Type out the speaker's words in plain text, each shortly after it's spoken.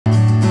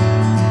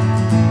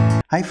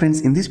Hi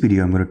friends, in this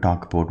video I'm going to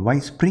talk about why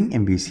Spring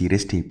MVC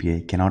REST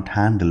API cannot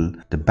handle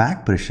the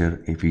back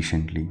pressure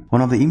efficiently.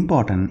 One of the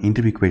important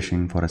interview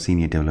questions for a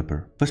senior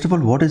developer. First of all,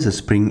 what is a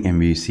Spring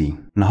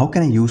MVC? Now how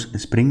can I use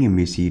Spring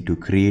MVC to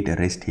create a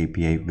REST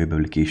API web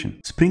application?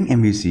 Spring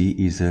MVC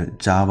is a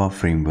Java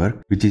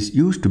framework which is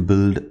used to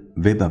build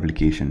web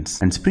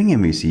applications, and Spring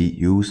MVC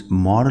use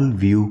model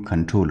view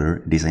controller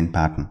design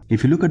pattern.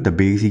 If you look at the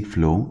basic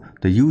flow,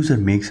 the user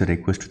makes a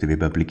request to the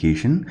web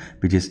application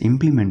which is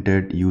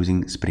implemented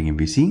using Spring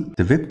MVC.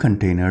 The web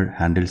container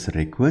handles the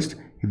request.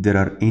 If there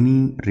are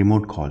any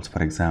remote calls,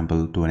 for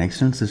example, to an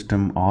external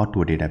system or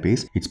to a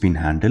database, it's been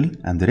handled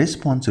and the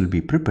response will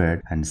be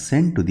prepared and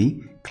sent to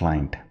the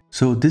client.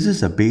 So this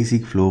is a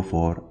basic flow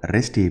for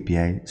REST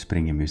API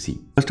Spring MVC.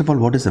 First of all,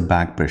 what is a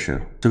back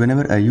pressure? So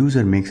whenever a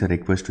user makes a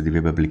request to the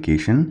web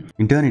application,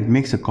 in turn it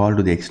makes a call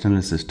to the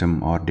external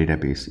system or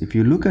database. If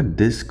you look at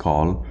this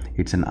call,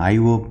 it's an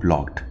IO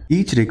blocked.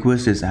 Each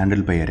request is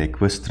handled by a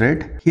request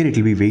thread. Here it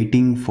will be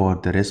waiting for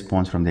the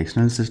response from the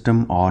external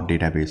system or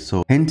database.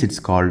 So hence it's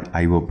called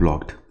IO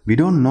blocked. We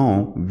don't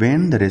know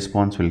when the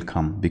response will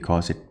come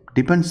because it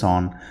depends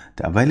on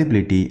the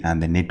availability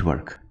and the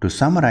network. To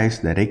summarize,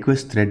 the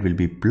request thread will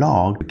be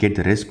blocked to get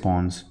the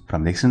response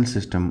from the external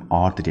system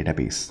or the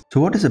database. So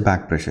what is a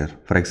back pressure?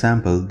 For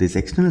example, this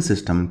external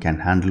system can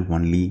handle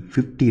only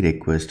 50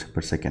 requests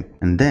per second,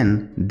 and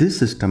then this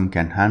system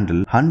can handle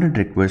 100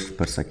 requests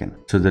per second.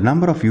 So the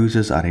number of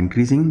users are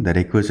increasing, the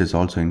request is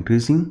also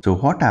increasing. So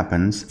what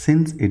happens,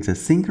 since it's a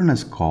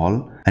synchronous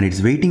call and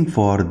it's waiting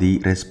for the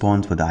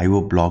response for the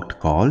IO blocked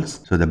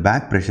calls, so the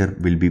back pressure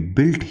will be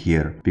built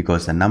here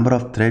because the number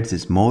of threads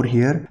is more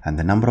here and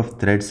the number of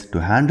threads to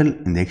handle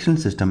in the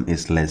external system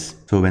is less.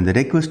 So when the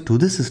request to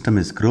the system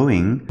is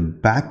growing, the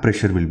back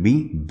pressure will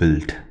be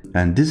built.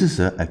 And this is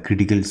a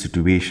critical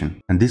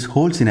situation. And this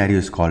whole scenario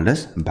is called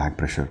as back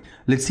pressure.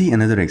 Let's see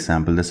another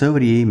example. The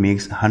server A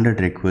makes 100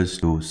 requests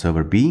to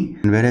server B,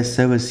 and whereas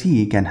server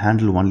C can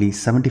handle only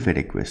 75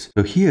 requests.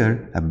 So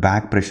here a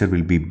back pressure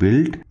will be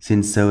built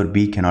since server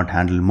B cannot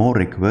handle more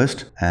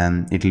requests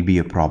and it will be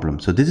a problem.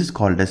 So this is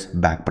called as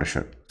back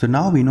pressure. So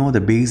now we know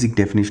the basic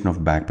definition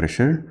of back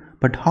pressure.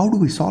 But how do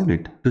we solve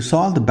it? To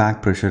solve the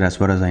back pressure, as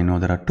far as I know,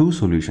 there are two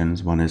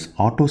solutions. One is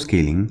auto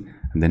scaling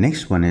and the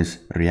next one is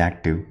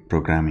reactive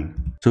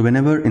programming. So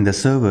whenever in the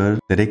server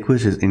the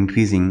request is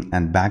increasing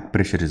and back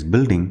pressure is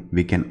building,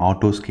 we can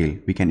auto scale.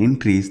 We can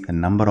increase the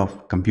number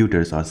of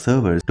computers or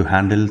servers to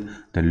handle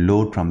the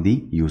load from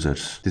the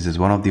users. This is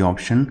one of the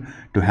options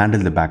to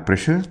handle the back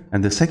pressure.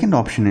 And the second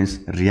option is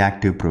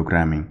reactive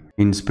programming.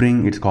 In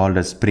Spring, it's called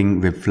as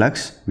Spring Web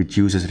Flux, which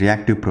uses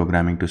reactive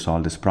programming to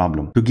solve this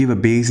problem. To give a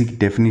basic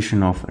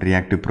definition of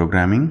reactive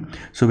programming,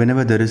 so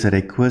whenever there is a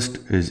request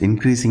is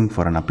increasing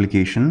for an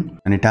application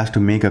and it has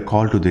to make a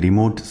call to the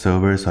remote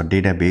servers or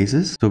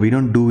databases, so we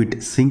don't do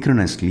it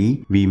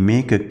synchronously. We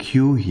make a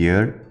queue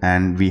here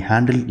and we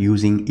handle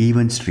using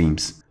event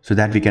streams, so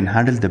that we can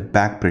handle the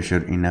back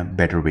pressure in a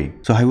better way.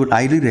 So I would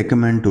highly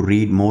recommend to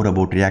read more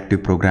about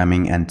reactive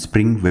programming and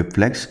Spring Web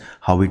Flux,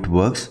 how it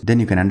works. Then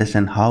you can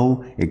understand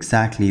how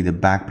exactly the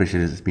back pressure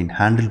has been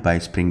handled by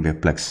Spring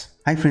Web Flux.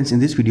 Hi friends, in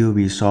this video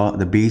we saw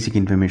the basic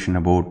information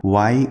about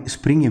why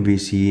Spring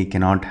MVC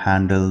cannot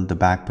handle the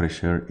back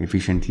pressure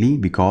efficiently,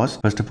 because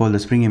first of all the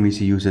Spring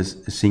MVC uses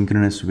a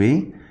synchronous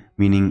way,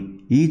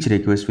 meaning each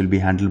request will be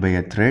handled by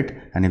a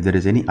thread, and if there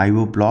is any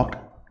IO blocked,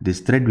 this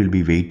thread will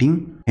be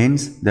waiting,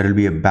 hence there will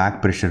be a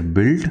back pressure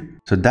built.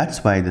 So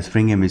that's why the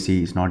Spring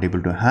MVC is not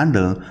able to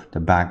handle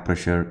the back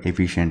pressure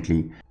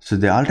efficiently. So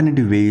the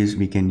alternative way is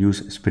we can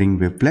use Spring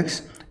Web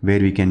Flux, where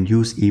we can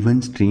use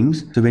event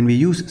streams. So when we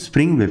use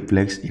Spring Web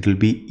Flux, it will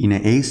be in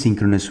an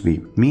asynchronous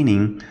way,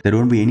 meaning there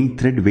won't be any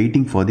thread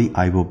waiting for the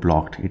IO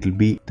blocked. It will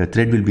be, the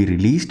thread will be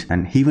released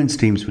and event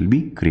streams will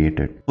be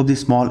created. Hope this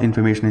small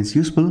information is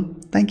useful.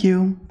 Thank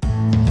you.